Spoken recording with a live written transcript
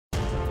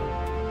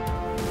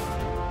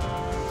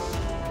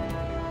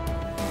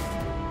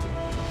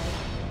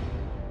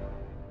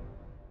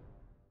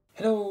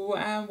Hello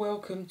and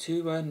welcome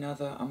to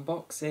another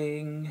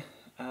unboxing.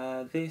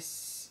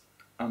 This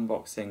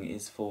unboxing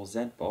is for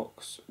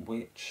ZBox,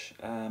 which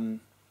I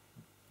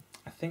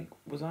think,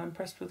 was I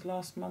impressed with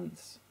last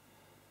month's?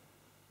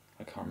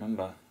 I can't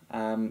remember.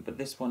 But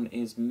this one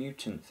is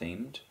mutant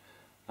themed.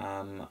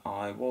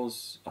 I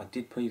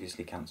did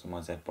previously cancel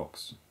my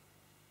ZBox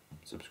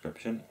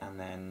subscription and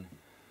then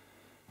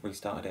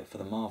restarted it for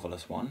the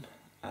Marvelous one,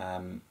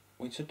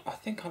 which I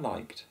think I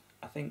liked.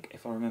 I think,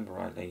 if I remember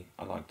rightly,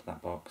 I liked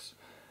that box.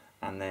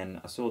 And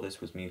then I saw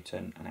this was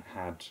mutant and it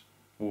had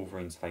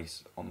Wolverine's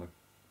face on the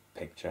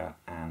picture,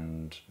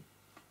 and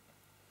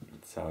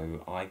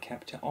so I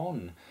kept it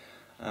on.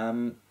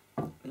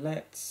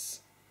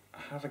 Let's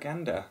have a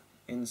gander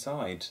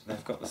inside.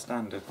 They've got the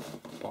standard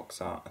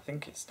box art. I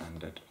think it's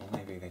standard, or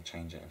maybe they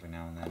change it every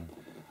now and then.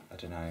 I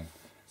don't know.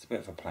 It's a bit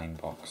of a plain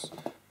box,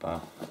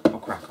 but I'll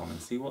crack on and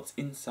see what's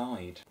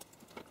inside.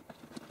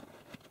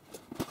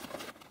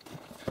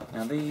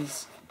 Now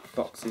these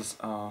boxes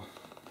are,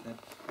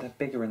 they're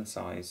bigger in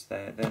size.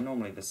 They're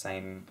normally a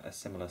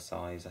similar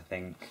size, I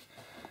think,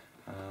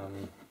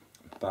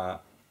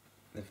 but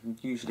they've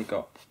usually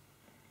got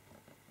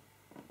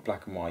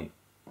black and white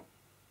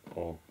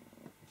or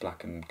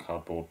black and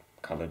cardboard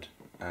coloured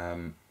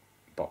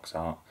box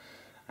art,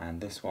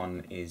 and this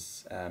one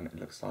is, it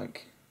looks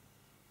like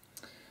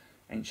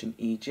ancient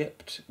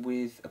Egypt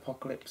with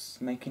Apocalypse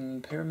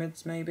making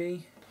pyramids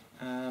maybe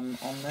on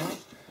there,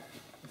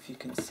 if you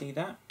can see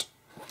that.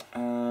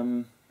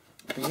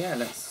 But yeah,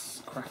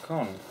 let's crack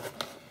on.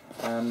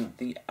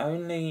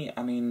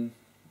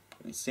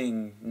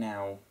 Seeing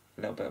now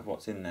a little bit of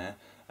what's in there,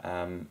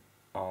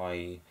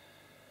 I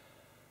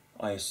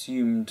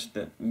assumed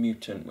that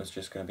mutant was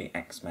just going to be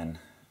X-Men.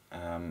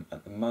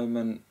 At the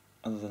moment,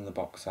 other than the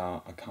box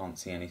art, I can't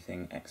see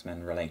anything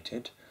X-Men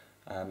related,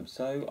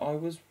 so I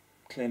was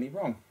clearly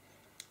wrong.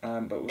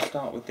 But we'll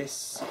start with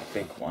this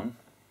big one,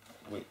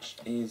 which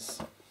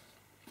is,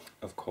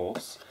 of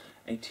course,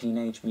 a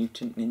Teenage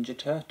Mutant Ninja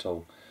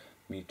Turtle,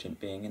 mutant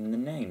being in the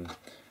name,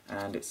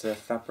 and it's a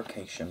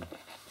fabrication.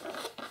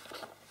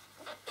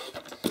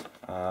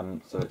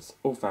 So it's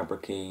all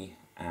fabric-y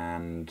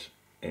and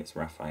it's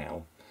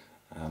Raphael.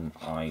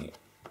 I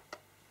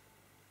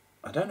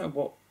don't know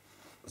what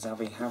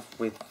Zavi have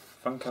with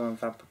Funko and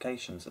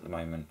Fabrications at the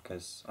moment,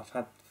 because I've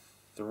had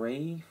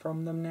 3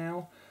 from them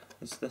now.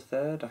 This is the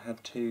 3rd. I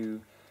had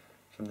 2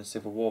 from the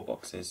Civil War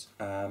boxes,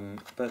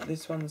 but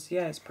this one's,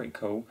 yeah, it's pretty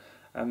cool.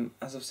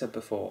 As I've said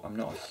before, I'm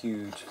not a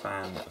huge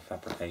fan of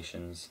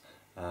Fabrications.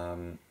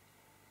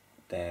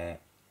 They're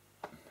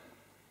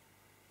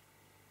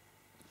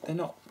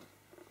not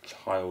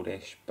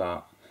childish,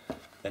 but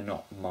they're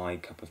not my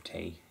cup of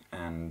tea,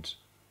 and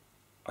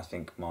I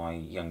think my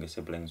younger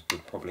siblings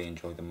would probably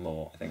enjoy them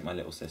more. I think my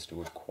little sister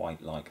would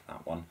quite like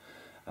that one,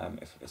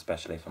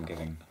 especially if I'm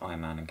giving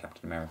Iron Man and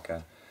Captain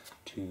America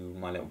to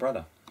my little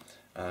brother.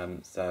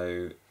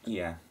 So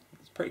yeah,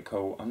 it's pretty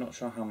cool. I'm not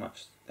sure how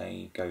much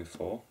they go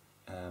for,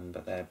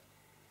 but they're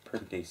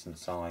pretty decent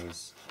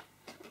size.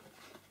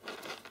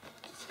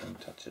 Just going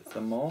to touch it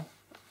some more.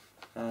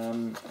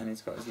 And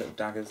he's got his little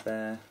daggers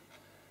there,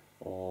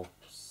 or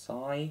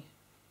sai,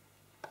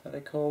 are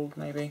they called,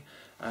 maybe?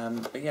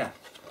 But yeah,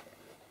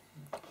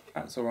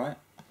 that's alright.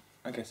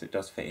 I guess it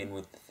does fit in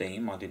with the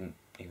theme. I didn't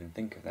even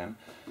think of them.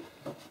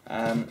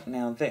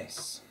 Now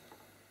this.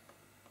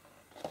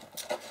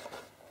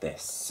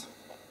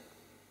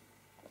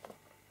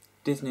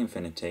 Disney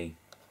Infinity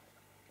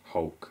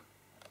Hulk.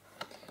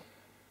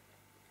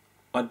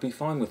 I'd be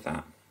fine with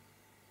that.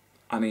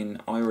 I mean,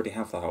 I already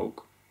have the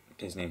Hulk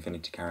Disney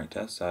Infinity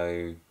character,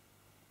 so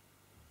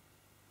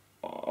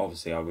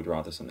obviously I would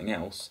rather something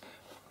else,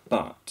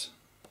 but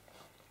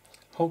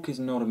Hulk is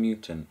not a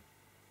mutant.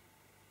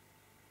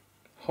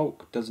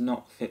 Hulk does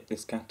not fit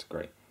this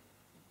category.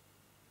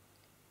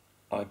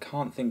 I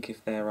can't think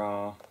if there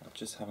are,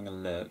 just having a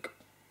look.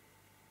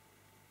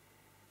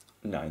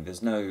 No,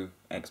 there's no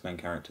X-Men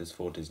characters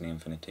for Disney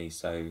Infinity,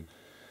 so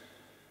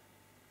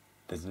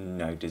there's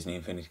no Disney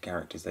Infinity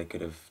characters they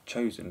could have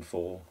chosen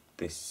for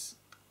this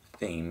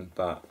theme,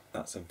 but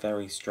that's a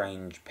very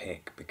strange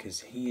pick because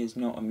he is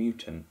not a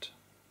mutant.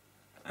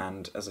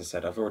 And as I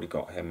said, I've already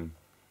got him,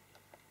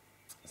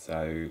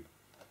 so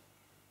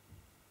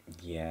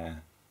yeah,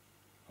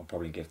 I'll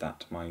probably give that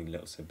to my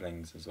little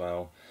siblings as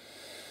well.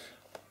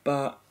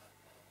 But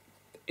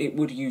it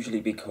would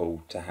usually be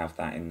cool to have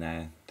that in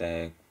there.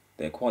 They're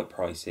quite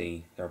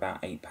pricey. They're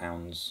about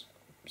 £8,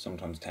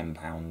 sometimes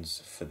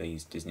 £10 for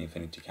these Disney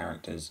Infinity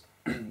characters.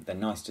 They're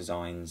nice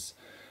designs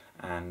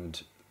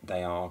and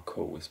they are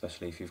cool,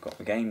 especially if you've got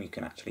the game, you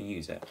can actually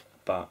use it.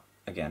 But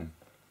again,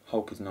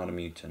 Hulk is not a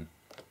mutant.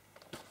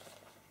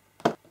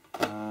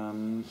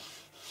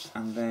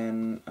 And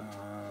then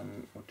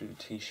we'll do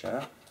a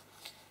t-shirt,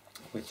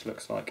 which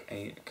looks like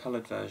a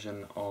coloured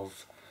version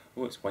of,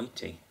 oh, it's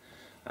weighty.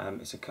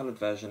 It's a coloured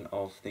version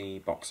of the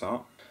box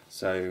art.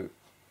 So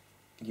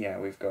yeah,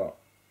 we've got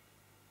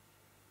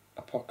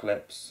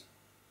Apocalypse.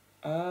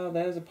 Oh,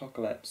 there's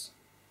Apocalypse.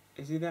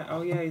 Is he there?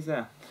 Oh yeah, he's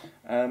there.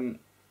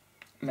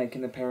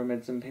 making the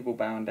pyramids and people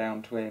bowing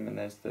down to him, and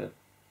there's the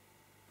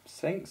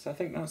Sphinx. I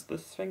think that's the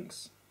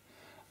Sphinx.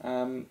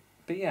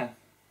 But yeah,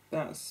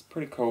 that's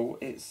pretty cool.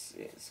 It's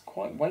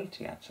quite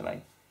weighty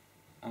actually.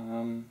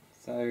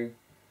 So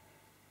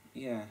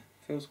yeah,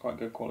 feels quite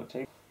good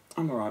quality.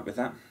 I'm alright with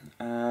that.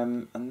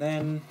 And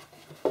then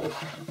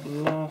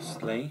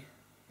lastly,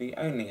 the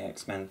only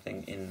X-Men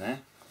thing in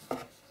there,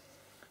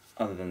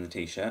 other than the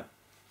t-shirt,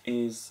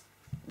 is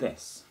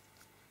this.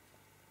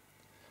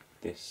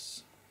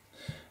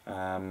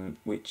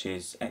 Which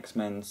is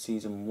X-Men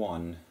Season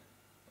 1,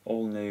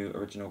 all new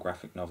original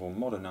graphic novel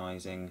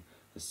modernising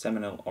the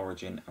seminal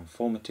origin and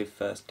formative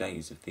first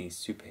days of these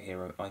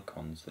superhero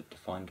icons that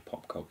defined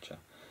pop culture.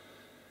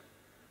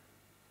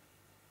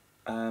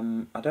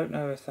 I don't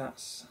know if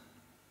that's...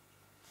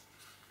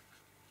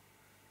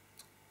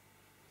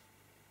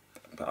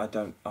 but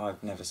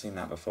I've never seen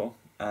that before.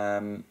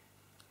 But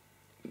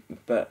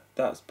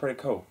that's pretty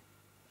cool.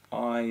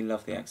 I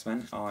love the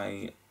X-Men.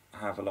 I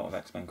have a lot of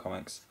X-Men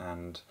comics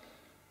and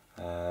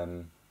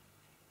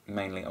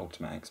mainly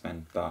Ultimate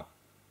X-Men, but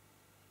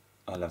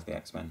I love the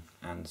X-Men,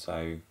 and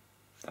so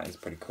that is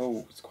pretty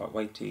cool. It's quite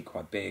weighty,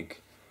 quite big.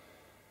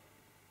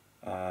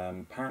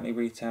 Apparently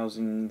retails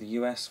in the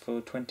US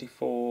for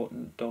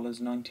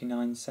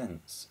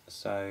 $24.99,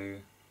 so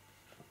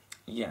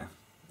yeah,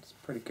 it's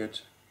pretty good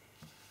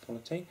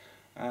quality.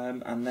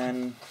 And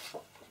then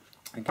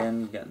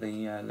again you get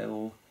the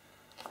little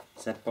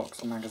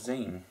ZBox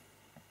magazine.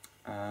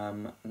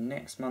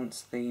 Next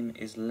month's theme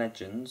is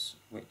Legends,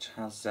 which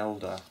has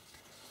Zelda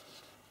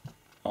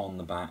on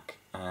the back,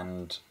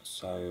 and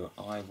so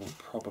I will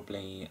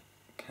probably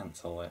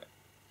cancel it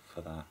for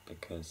that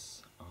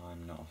because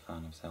I'm not a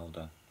fan of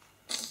Zelda.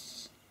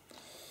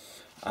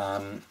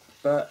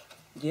 But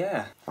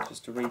yeah,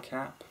 just to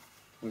recap,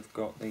 we've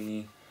got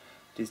the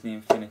Disney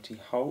Infinity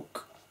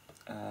Hulk,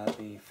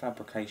 the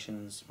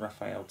Fabrications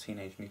Raphael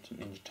Teenage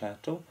Mutant Ninja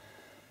Turtle.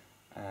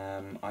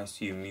 I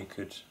assume you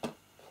could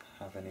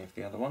have any of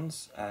the other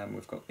ones.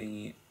 We've got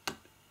the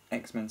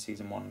X-Men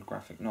Season 1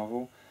 graphic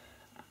novel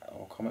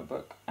or comic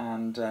book,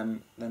 and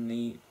then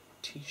the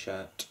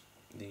t-shirt,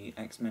 the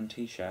X-Men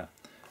t-shirt,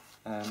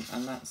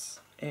 and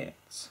that's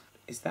it.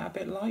 Is that a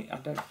bit light? I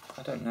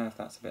don't know if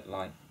that's a bit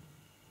light.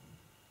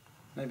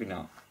 Maybe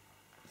not.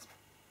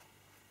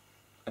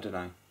 I don't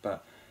know,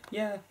 but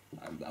yeah,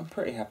 I'm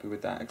pretty happy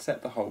with that,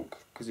 except the Hulk,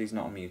 because he's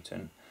not a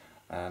mutant.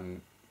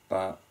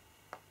 But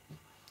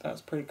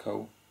that's pretty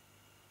cool.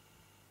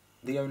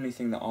 The only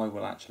thing that I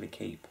will actually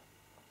keep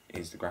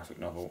is the graphic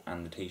novel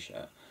and the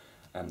t-shirt.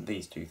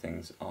 These two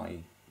things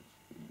I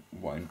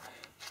won't,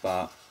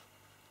 but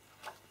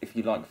if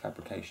you like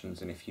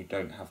Fabrications and if you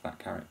don't have that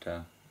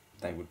character,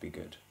 they would be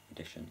good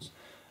additions.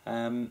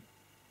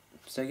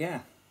 So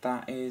yeah,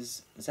 that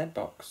is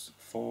ZBox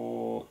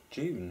for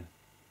June.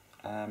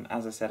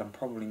 As I said, I'm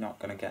probably not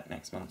going to get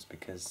next month's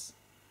because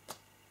I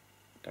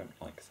don't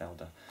like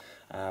Zelda.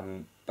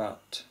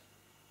 But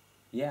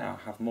yeah,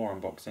 I'll have more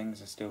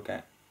unboxings. I still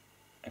get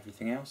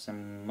everything else,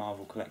 and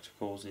Marvel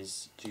Collectibles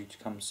is due to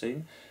come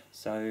soon,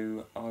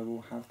 so I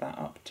will have that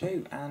up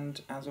too.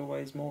 And as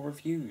always, more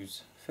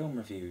reviews, film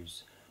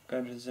reviews.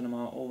 Going to the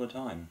cinema all the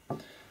time.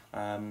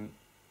 And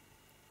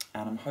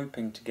I'm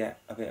hoping to get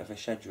a bit of a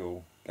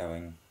schedule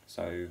going,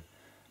 so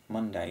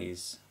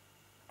Mondays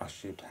I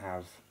should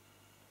have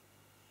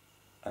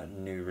a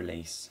new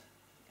release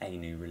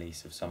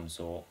of some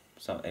sort.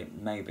 So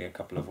it may be a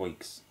couple of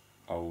weeks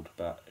old,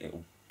 but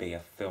it'll be a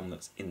film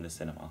that's in the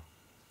cinema,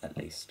 at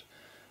least.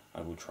 I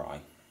will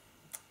try.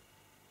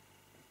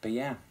 But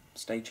yeah,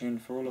 stay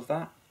tuned for all of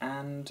that,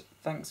 and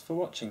thanks for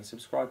watching.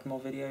 Subscribe for more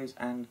videos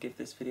and give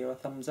this video a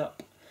thumbs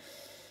up.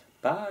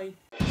 Bye!